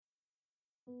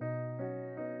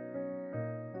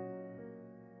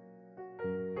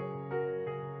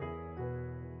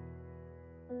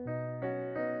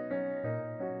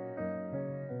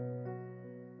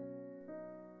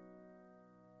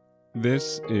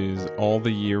This is All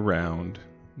the Year Round,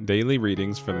 Daily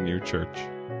Readings for the New Church.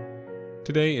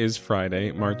 Today is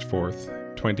Friday, March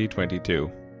 4th,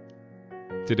 2022.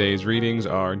 Today's readings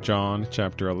are John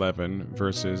chapter 11,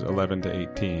 verses 11 to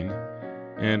 18,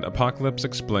 and Apocalypse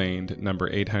Explained, number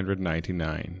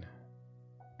 899.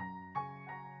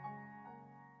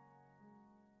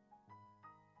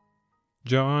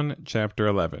 John chapter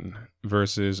 11,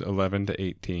 verses 11 to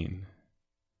 18.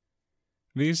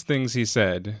 These things he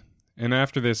said, and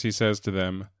after this he says to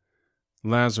them,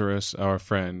 Lazarus, our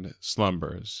friend,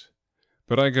 slumbers,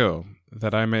 but I go,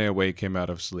 that I may awake him out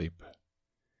of sleep.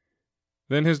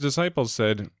 Then his disciples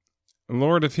said,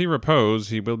 Lord, if he repose,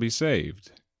 he will be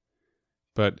saved.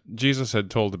 But Jesus had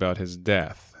told about his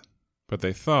death, but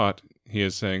they thought he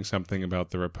is saying something about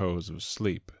the repose of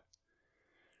sleep.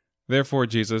 Therefore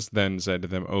Jesus then said to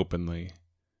them openly,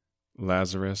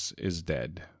 Lazarus is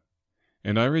dead.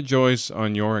 And I rejoice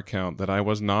on your account that I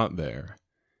was not there,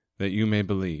 that you may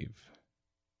believe.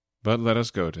 But let us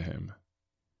go to him.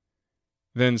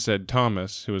 Then said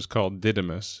Thomas, who is called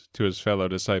Didymus, to his fellow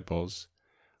disciples,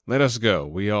 Let us go,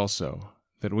 we also,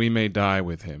 that we may die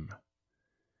with him.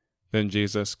 Then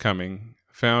Jesus, coming,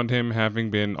 found him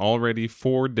having been already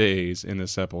 4 days in the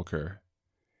sepulchre.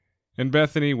 And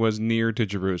Bethany was near to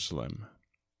Jerusalem,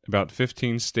 about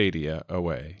 15 stadia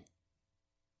away.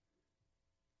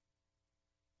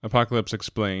 Apocalypse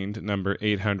Explained, number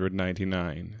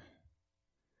 899.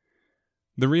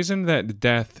 The reason that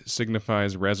death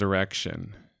signifies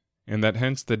resurrection, and that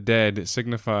hence the dead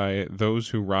signify those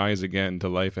who rise again to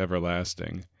life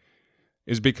everlasting,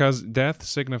 is because death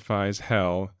signifies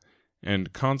hell,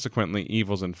 and consequently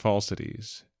evils and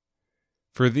falsities.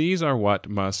 For these are what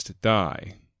must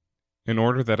die, in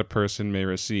order that a person may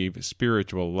receive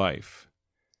spiritual life.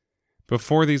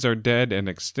 Before these are dead and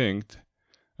extinct,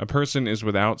 a person is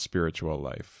without spiritual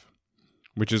life,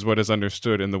 which is what is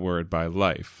understood in the word by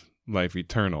life, life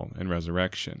eternal, and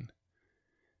resurrection.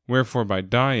 Wherefore by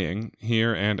dying,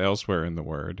 here and elsewhere in the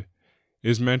word,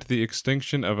 is meant the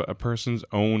extinction of a person's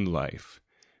own life,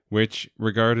 which,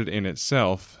 regarded in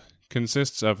itself,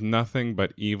 consists of nothing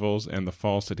but evils and the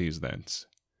falsities thence.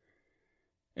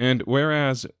 And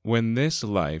whereas when this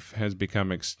life has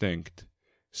become extinct,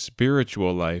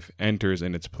 spiritual life enters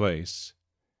in its place,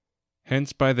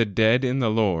 hence by the dead in the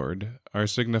Lord are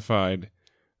signified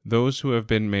those who have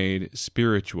been made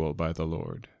spiritual by the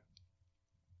Lord.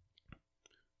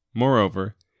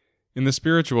 Moreover, in the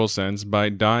spiritual sense, by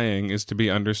dying is to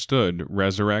be understood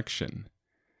resurrection,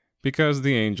 because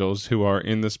the angels who are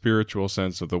in the spiritual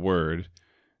sense of the word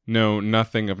know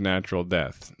nothing of natural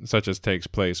death, such as takes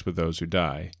place with those who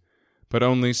die, but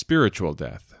only spiritual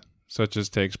death, such as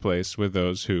takes place with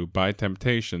those who, by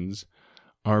temptations,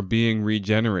 are being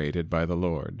regenerated by the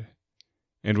Lord,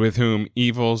 and with whom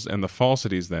evils and the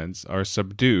falsities thence are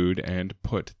subdued and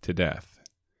put to death.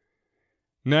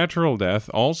 Natural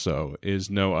death also is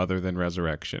no other than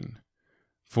resurrection,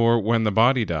 for when the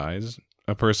body dies,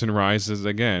 a person rises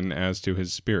again as to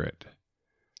his spirit.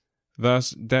 Thus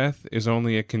death is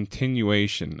only a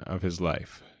continuation of his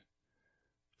life.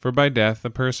 For by death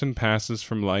a person passes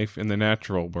from life in the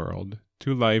natural world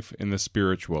to life in the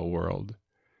spiritual world,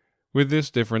 with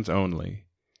this difference only,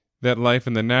 that life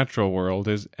in the natural world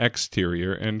is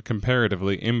exterior and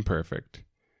comparatively imperfect,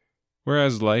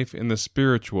 whereas life in the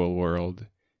spiritual world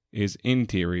is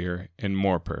interior and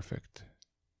more perfect.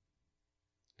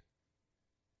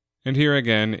 And here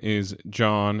again is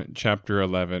John chapter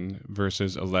 11,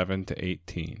 verses 11 to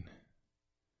 18.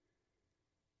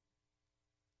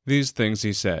 These things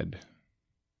he said,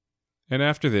 and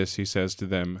after this he says to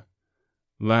them,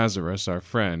 Lazarus, our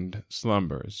friend,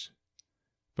 slumbers,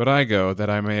 but I go that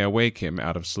I may awake him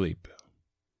out of sleep.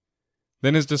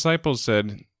 Then his disciples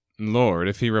said, Lord,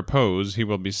 if he repose, he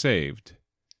will be saved.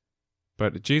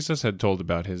 But Jesus had told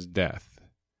about his death,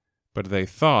 but they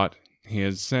thought he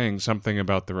is saying something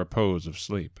about the repose of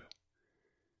sleep.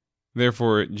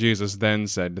 Therefore Jesus then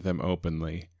said to them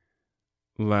openly,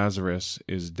 Lazarus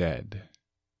is dead.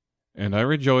 And I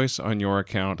rejoice on your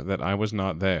account that I was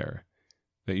not there,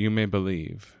 that you may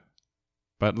believe.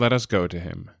 But let us go to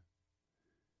him.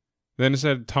 Then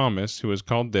said Thomas, who is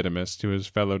called Didymus, to his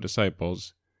fellow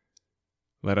disciples,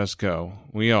 Let us go,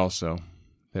 we also,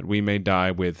 that we may die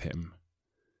with him.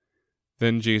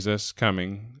 Then Jesus,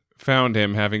 coming, found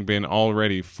him having been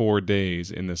already 4 days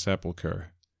in the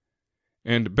sepulchre.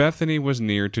 And Bethany was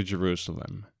near to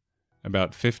Jerusalem,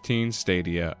 about 15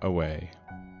 stadia away.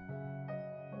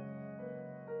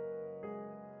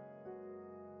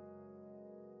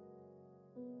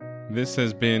 This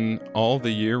has been All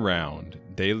the Year Round,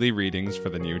 Daily Readings for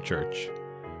the New Church.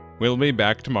 We'll be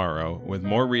back tomorrow with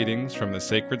more readings from the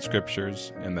sacred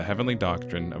scriptures and the heavenly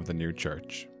doctrine of the new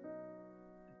church.